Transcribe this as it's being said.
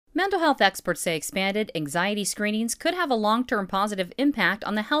Mental health experts say expanded anxiety screenings could have a long-term positive impact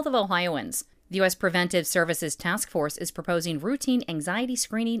on the health of Ohioans. The U.S. Preventive Services Task Force is proposing routine anxiety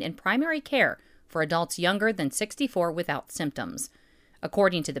screening in primary care for adults younger than 64 without symptoms.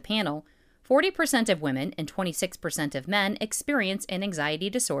 According to the panel, 40% of women and 26% of men experience an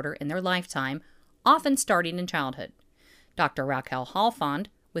anxiety disorder in their lifetime, often starting in childhood. Dr. Raquel Halfond,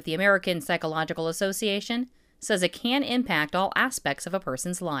 with the American Psychological Association, says it can impact all aspects of a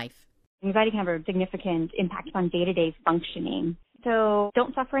person's life. Anxiety can have a significant impact on day-to-day functioning. So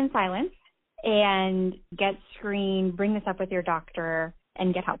don't suffer in silence and get screened, bring this up with your doctor,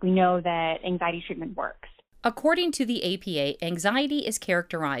 and get help. We know that anxiety treatment works. According to the APA, anxiety is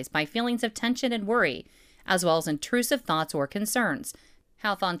characterized by feelings of tension and worry, as well as intrusive thoughts or concerns.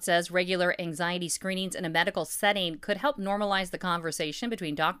 Halfond says regular anxiety screenings in a medical setting could help normalize the conversation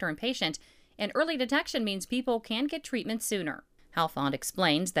between doctor and patient, and early detection means people can get treatment sooner. Halfond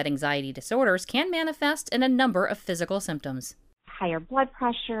explains that anxiety disorders can manifest in a number of physical symptoms. Higher blood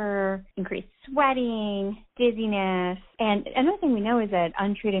pressure, increased sweating, dizziness. And another thing we know is that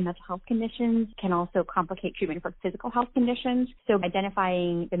untreated mental health conditions can also complicate treatment for physical health conditions. So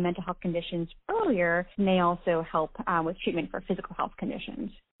identifying the mental health conditions earlier may also help with treatment for physical health conditions.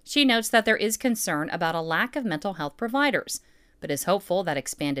 She notes that there is concern about a lack of mental health providers, but is hopeful that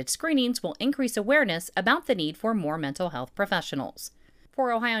expanded screenings will increase awareness about the need for more mental health professionals.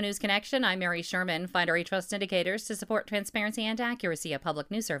 For Ohio News Connection, I'm Mary Sherman. Find our eTrust indicators to support transparency and accuracy at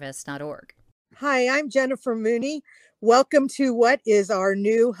publicnewsservice.org. Hi, I'm Jennifer Mooney. Welcome to what is our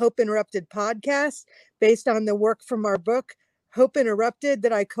new Hope Interrupted podcast based on the work from our book, Hope Interrupted,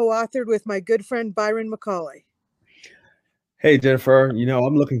 that I co-authored with my good friend Byron McCauley. Hey, Jennifer,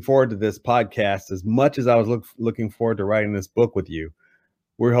 I'm looking forward to this podcast as much as I was looking forward to writing this book with you.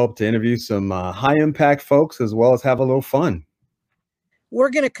 We hope to interview some high-impact folks as well as have a little fun.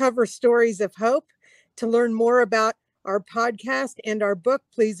 We're going to cover stories of hope. To learn more about our podcast and our book,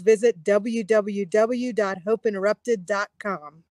 please visit www.hopeinterrupted.com.